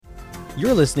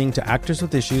You're listening to Actors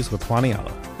with Issues with Juan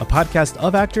Ayala, a podcast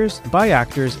of actors, by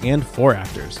actors, and for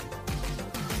actors.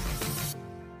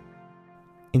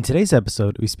 In today's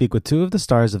episode, we speak with two of the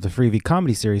stars of the Freevee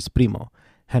comedy series PRIMO,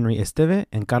 Henri Esteve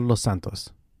and Carlos Santos.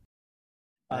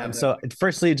 So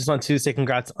firstly, I just want to say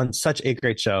congrats on such a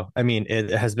great show. I mean, it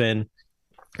has been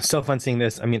so fun seeing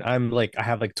this. I mean, I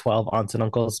have like 12 aunts and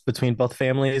uncles between both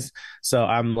families. So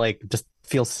I'm like, just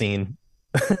feel seen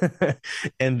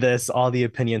in this, all the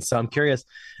opinions. So I'm curious,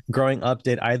 growing up,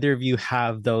 did either of you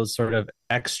have those sort of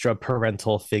extra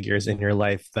parental figures in your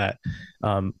life that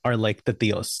are like the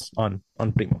tios on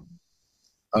PRIMO?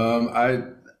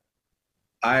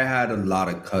 I had a lot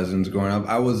of cousins growing up.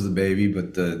 I was the baby,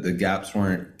 but the gaps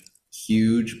weren't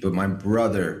huge. But my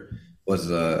brother was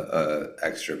a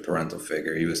extra parental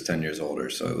figure. He was 10 years older,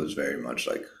 so it was very much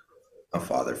like a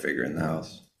father figure in the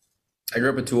house. I grew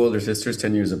up with two older sisters,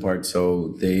 10 years apart,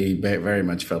 so they very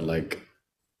much felt like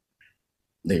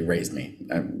they raised me,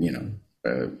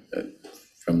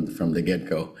 from the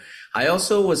get-go. I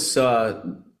also was,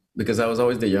 because I was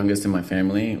always the youngest in my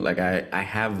family, like I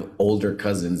have older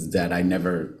cousins that I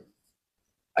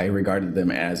regarded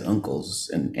them as uncles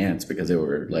and aunts because they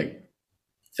were like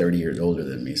 30 years older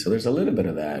than me. So there's a little bit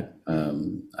of that,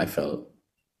 I felt.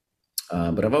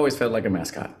 But I've always felt like a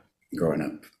mascot growing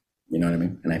up. You know what I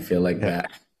mean? And I feel like that.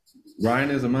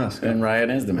 Ryan is a mascot. And Ryan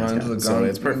is the mascot. So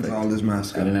it's perfect.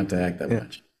 Mascot. I didn't have to act that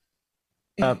much.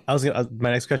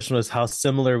 My next question was, how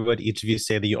similar would each of you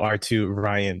say that you are to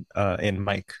Ryan and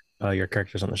Mike, your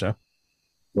characters on the show?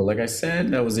 Well, like I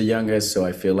said, I was the youngest, so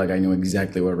I feel like I knew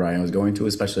exactly what Ryan was going to,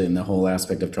 especially in the whole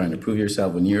aspect of trying to prove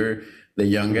yourself. When you're the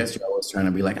youngest, you're always trying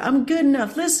to be like, I'm good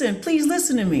enough. Please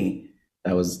listen to me.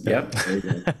 That was, yep.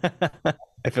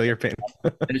 I feel your pain.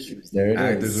 Issues. There it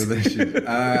Actors is. with issues.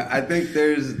 I think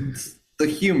there's the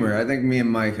humor. I think me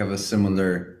and Mike have a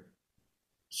similar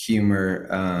humor.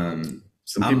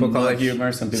 Some people call it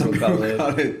humor. Some people call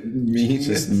it meanness.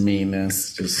 Just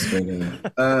meanness. Just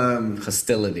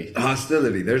hostility.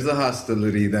 Hostility. There's a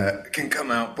hostility that can come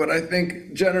out. But I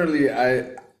think generally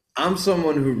I'm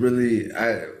someone who really,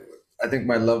 I think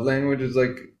my love language is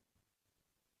like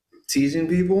teasing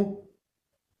people.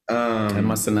 I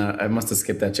must have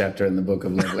skipped that chapter in the book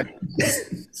of love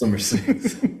languages. Summer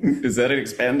 6. Is that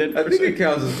expanded? I think it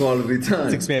counts as quality time.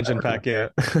 It's expansion pack, yeah.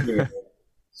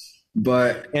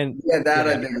 But I think is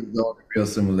the only real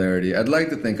similarity. I'd like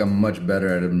to think I'm much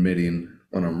better at admitting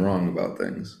when I'm wrong about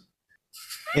things.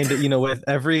 And with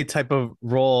every type of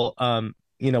role,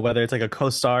 whether it's like a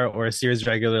co-star or a series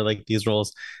regular, like these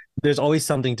roles, there's always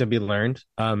something to be learned,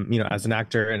 as an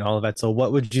actor and all of that. So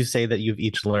what would you say that you've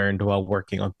each learned while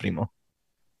working on PRIMO?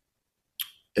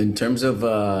 In terms of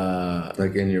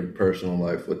like in your personal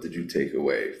life, what did you take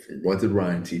away what did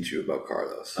Ryan teach you about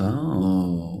Carlos?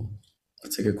 Oh,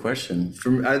 that's a good question.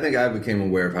 I think I became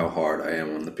aware of how hard I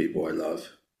am on the people I love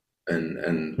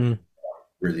and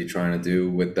really trying to do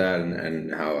with that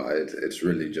and how it's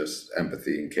really just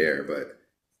empathy and care.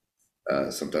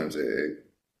 But sometimes it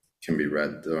can be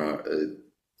read.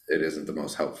 It isn't the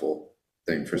most helpful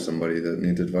thing for somebody that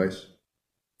needs advice.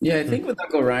 Yeah, I think with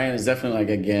Uncle Ryan is definitely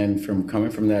like, again, from coming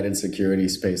from that insecurity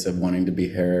space of wanting to be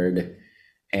heard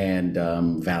and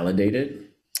validated,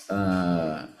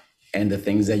 and the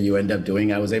things that you end up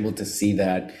doing. I was able to see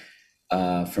that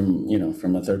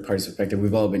from a third party perspective.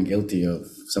 We've all been guilty of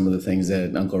some of the things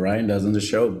that Uncle Ryan does on the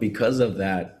show because of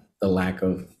that, the lack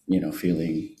of,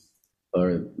 feeling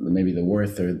or maybe the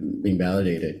worth or being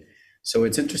validated. So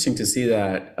it's interesting to see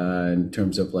that in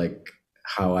terms of like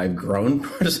how I've grown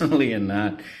personally and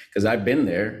not, because I've been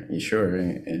there, sure,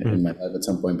 in my life at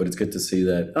some point, but it's good to see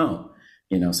that,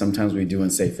 sometimes we do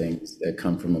and say things that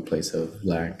come from a place of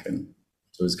lack. And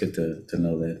so it's good to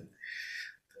know that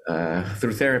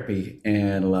through therapy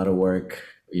and a lot of work,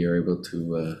 you're able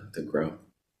to grow.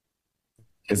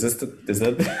 Is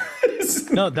that?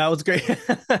 No, that was great.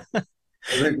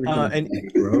 I think we can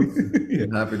growth.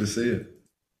 I'm happy to see it.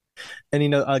 And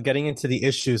getting into the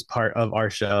issues part of our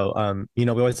show, we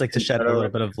always like to shed a little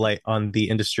bit of light on the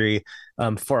industry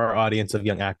for our audience of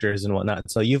young actors and whatnot.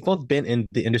 So you've both been in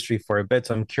the industry for a bit.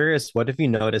 So I'm curious, what have you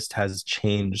noticed has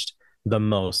changed the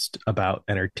most about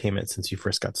entertainment since you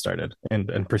first got started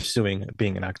and pursuing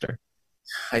being an actor?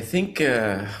 I think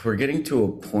we're getting to a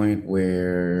point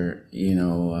where,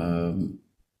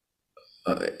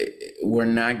 we're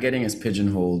not getting as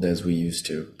pigeonholed as we used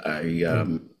to.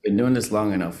 I've been doing this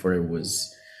long enough where it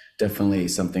was definitely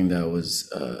something that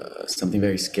was something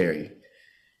very scary.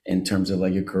 in terms of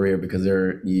like your career, because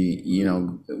you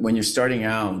know, when you're starting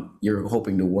out, you're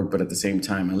hoping to work, but at the same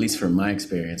time, at least from my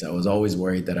experience, I was always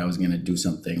worried that I was going to do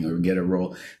something or get a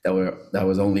role that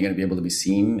was only going to be able to be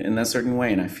seen in that certain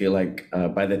way. And I feel like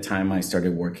by the time I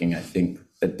started working, I think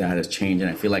that has changed.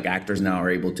 And I feel like actors now are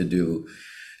able to do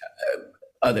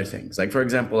other things. Like, for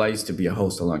example, I used to be a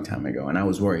host a long time ago, and I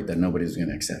was worried that nobody was going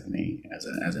to accept me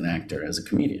as an actor, as a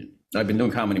comedian. I've been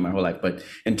doing comedy my whole life, but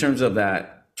in terms of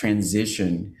that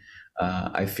transition,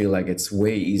 I feel like it's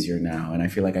way easier now, and I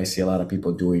feel like I see a lot of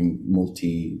people doing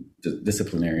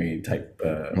multidisciplinary type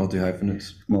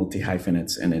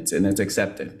multi-hyphenates, and it's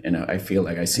accepted. And I feel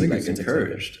like I see like it's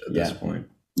encouraged at this point.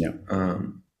 Yeah.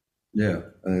 Yeah,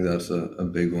 I think that's a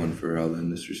big one for how the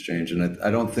industry's changed, and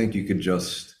I don't think you could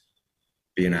just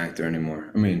be an actor anymore.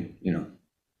 I mean, you know,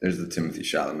 there's the Timothy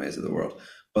Chalamets of the world,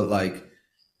 but like,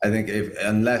 I think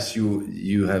unless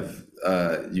you have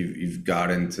you've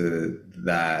got into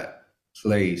that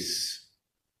place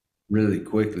really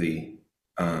quickly,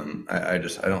 I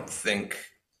don't think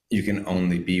you can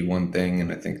only be one thing.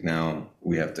 And I think now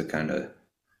we have to kind of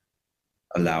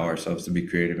allow ourselves to be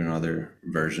creative in other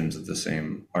versions of the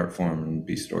same art form and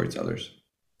be storytellers.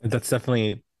 That's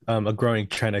definitely a growing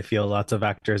trend. I feel lots of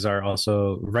actors are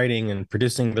also writing and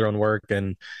producing their own work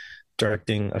and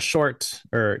directing a short,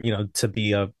 or you know,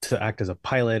 to act as a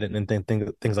pilot and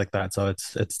things like that. So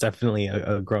it's definitely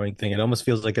a growing thing. It almost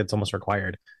feels like it's almost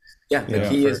required. Yeah, the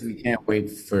key is we can't wait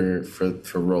for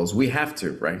roles. We have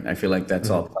to, right? I feel like that's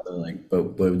all part of like,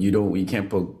 but you can't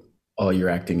put all your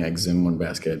acting eggs in one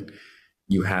basket.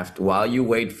 You have to, while you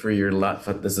wait for your lot.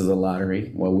 This is a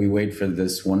lottery. While we wait for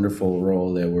this wonderful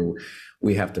role that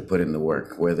we have to put in the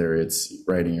work, whether it's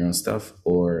writing your own stuff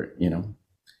or, you know,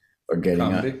 or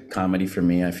getting comedy. For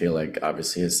me, I feel like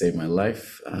obviously has saved my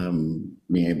life.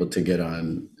 Being able to get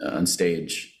on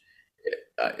stage,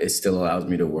 it still allows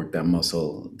me to work that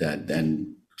muscle that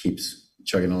then keeps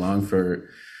chugging along for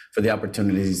the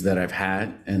opportunities that I've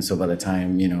had. And so by the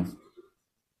time, you know,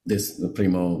 the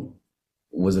PRIMO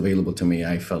was available to me,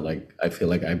 I feel like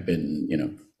I've been, you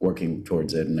know, working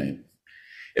towards it, and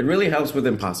it really helps with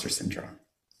imposter syndrome.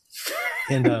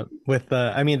 And I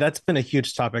mean, that's been a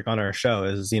huge topic on our show.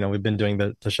 Is, you know, we've been doing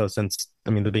the show since, I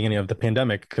mean, the beginning of the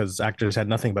pandemic, because actors had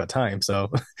nothing but time,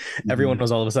 so everyone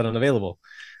was all of a sudden available.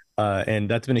 And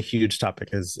that's been a huge topic,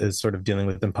 is sort of dealing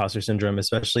with imposter syndrome,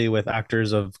 especially with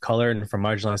actors of color and from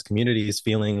marginalized communities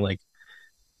feeling like,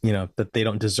 you know, that they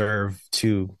don't deserve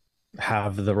to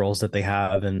have the roles that they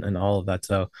have and all of that.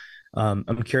 So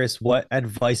I'm curious, what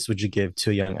advice would you give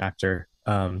to a young actor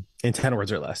in 10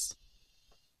 words or less?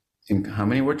 In how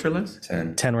many words or less?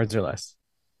 10. 10 words or less.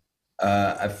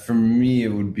 For me, it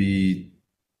would be,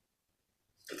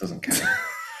 it doesn't count.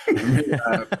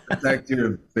 Protect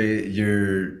your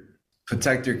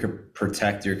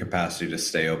capacity to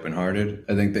stay open-hearted.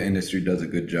 I think the industry does a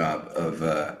good job of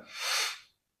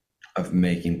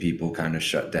making people kind of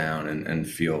shut down and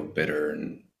feel bitter,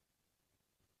 and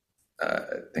I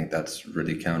think that's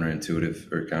really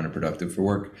counterintuitive or counterproductive for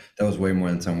work. That was way more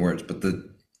than 10 words, but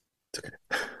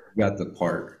got the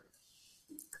part.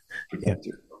 Yeah.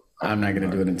 I'm not going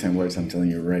to do it in 10 words. I'm telling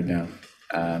you right now.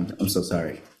 I'm so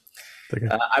sorry. Okay.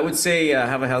 I would say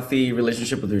have a healthy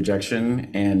relationship with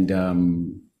rejection, and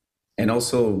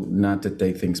also not to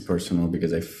take things personal,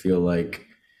 because I feel like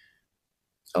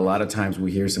a lot of times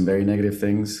we hear some very negative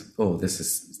things. Oh, this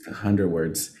is 100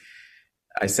 words.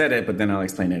 I said it, but then I'll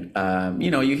explain it.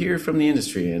 You know, you hear from the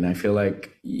industry, and I feel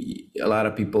like a lot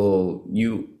of people,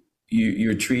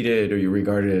 you're treated or you're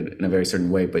regarded in a very certain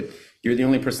way, but you're the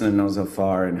only person that knows how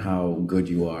far and how good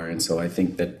you are. And so I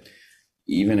think that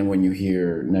even when you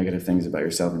hear negative things about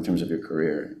yourself in terms of your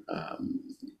career,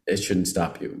 it shouldn't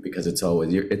stop you, because it's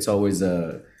always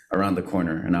around the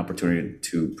corner, an opportunity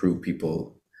to prove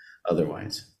people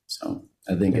otherwise. So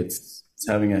I think it's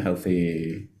having a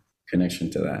healthy connection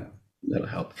to that'll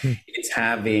help. It's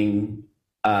having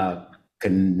a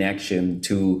connection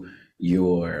to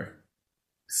yourself.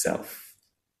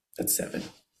 That's 7.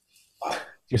 Wow.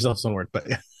 Yourself's one word, but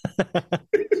yeah.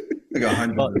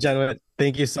 Like well, gentlemen,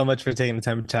 thank you so much for taking the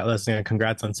time to chat with us, and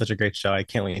congrats on such a great show. I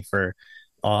can't wait for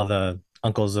all the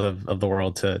uncles of the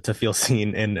world to feel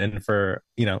seen, and for,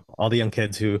 you know, all the young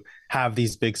kids who have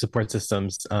these big support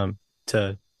systems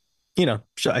to, you know,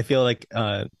 I feel like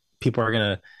people are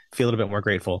gonna feel a little bit more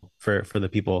grateful for the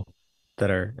people that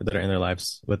are in their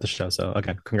lives with the show. So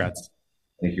again, congrats.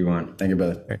 Thank you, Juan. Thank you,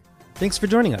 brother. Great. Thanks for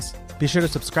joining us. Be sure to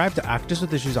subscribe to Actors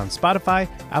with Issues on Spotify,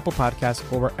 Apple Podcasts,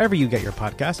 or wherever you get your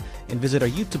podcasts, and visit our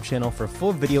YouTube channel for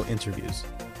full video interviews.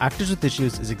 Actors with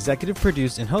Issues is executive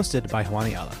produced and hosted by Juan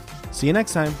Ayala. See you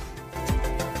next time.